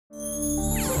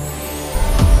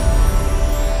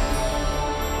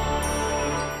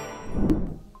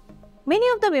Many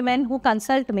of the women who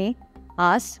consult me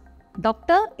ask,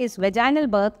 "Doctor, is vaginal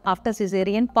birth after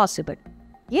cesarean possible?"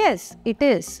 Yes, it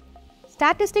is.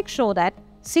 Statistics show that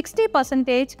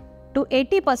 60% to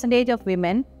 80% of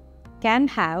women can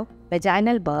have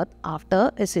vaginal birth after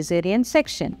a cesarean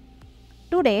section.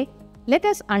 Today, let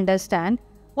us understand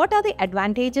what are the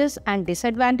advantages and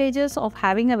disadvantages of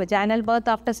having a vaginal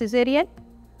birth after cesarean,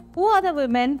 who are the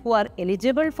women who are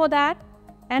eligible for that,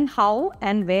 and how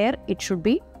and where it should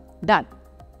be done.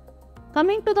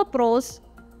 Coming to the pros,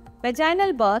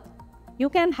 vaginal birth, you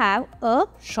can have a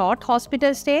short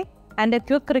hospital stay and a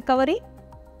quick recovery.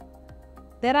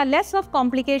 There are less of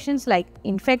complications like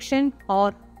infection or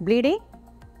bleeding.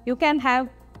 You can have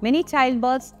many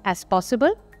childbirths as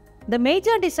possible. The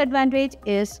major disadvantage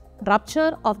is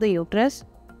rupture of the uterus,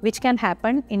 which can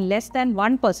happen in less than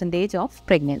 1% of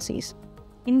pregnancies.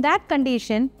 In that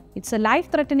condition, it's a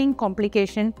life-threatening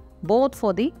complication both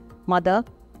for the mother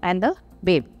and the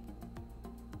baby.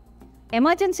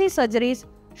 Emergency surgeries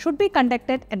should be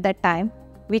conducted at that time,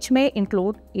 which may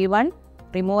include even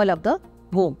removal of the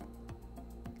womb.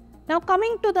 Now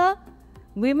coming to the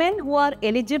women who are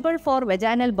eligible for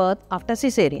vaginal birth after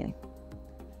cesarean.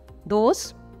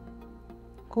 Those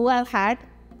who have had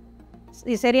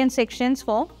cesarean sections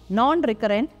for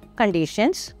non-recurrent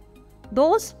conditions,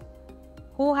 those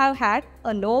who have had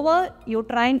a lower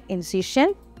uterine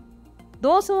incision,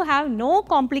 those who have no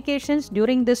complications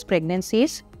during these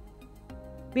pregnancies,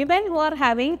 women who are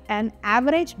having an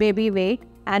average baby weight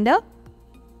and a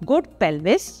good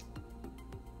pelvis,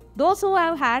 those who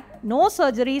have had no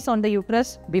surgeries on the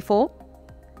uterus before,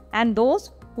 and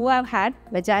those who have had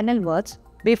vaginal births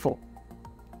before.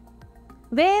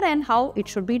 Where and how it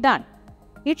should be done?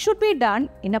 It should be done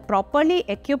in a properly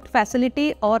equipped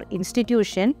facility or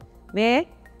institution where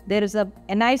there is an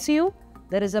NICU,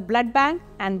 there is a blood bank,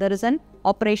 and there is an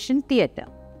operation theatre.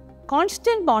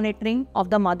 Constant monitoring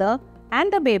of the mother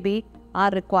and the baby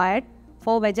are required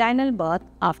for vaginal birth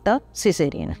after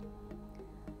cesarean.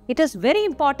 It is very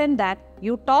important that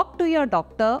you talk to your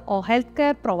doctor or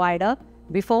healthcare provider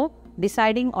before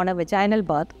deciding on a vaginal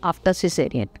birth after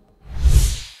cesarean.